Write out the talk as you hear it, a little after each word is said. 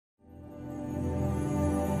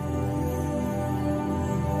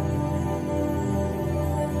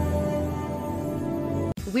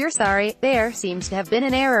We're sorry, there seems to have been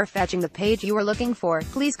an error fetching the page you were looking for.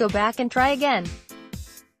 Please go back and try again.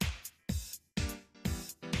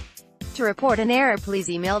 To report an error, please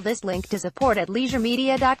email this link to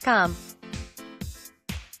support@leisuremedia.com.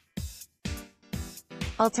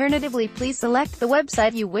 Alternatively, please select the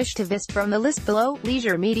website you wish to visit from the list below.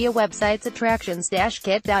 Leisure Media websites: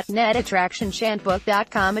 attractions-kit.net,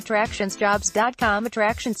 attractionshandbook.com, attractionsjobs.com,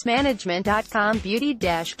 attractionsmanagement.com,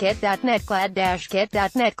 beauty-kit.net,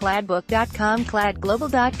 clad-kit.net, cladbook.com,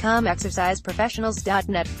 cladglobal.com,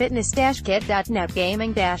 exerciseprofessionals.net, fitness-kit.net,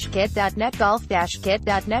 gaming-kit.net,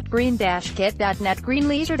 golf-kit.net, green-kit.net,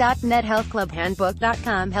 greenleisure.net,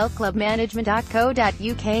 healthclubhandbook.com,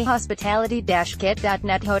 healthclubmanagement.co.uk,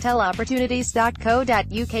 hospitality-kit.net,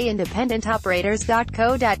 hotelopportunities.co.uk,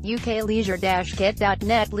 independentoperators.co.uk,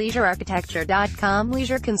 leisure-kit.net, leisurearchitecture.com,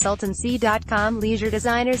 leisureconsultancy.com,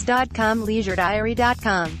 leisuredesigners.com,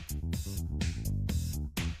 leisurediary.com,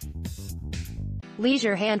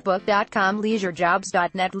 leisurehandbook.com,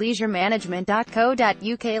 leisurejobs.net,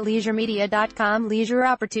 leisuremanagement.co.uk, leisuremedia.com,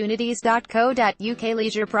 leisureopportunities.co.uk,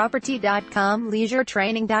 leisureproperty.com,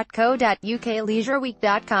 leisuretraining.co.uk,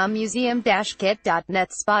 leisureweek.com,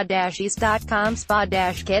 museum-kit.net, spa-east.com,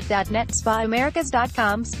 spa-kit.net,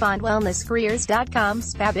 spaamericas.com, spawellnesscareers.com,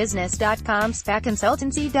 spabusiness.com,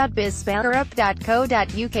 spaconsultancy.biz,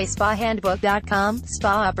 spaurup.co.uk, spahandbook.com,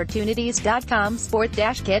 spaopportunities.com,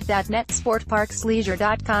 sport-kit.net, sportparksleisure.com,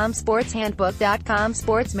 sportshandbook.com,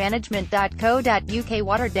 sportsmanagement.co.uk,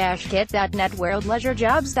 water-kit.net,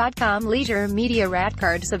 worldleisurejobs.com, Leisure Media Rat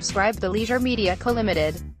Card. Subscribe to Leisure Media Co.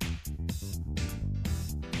 Limited.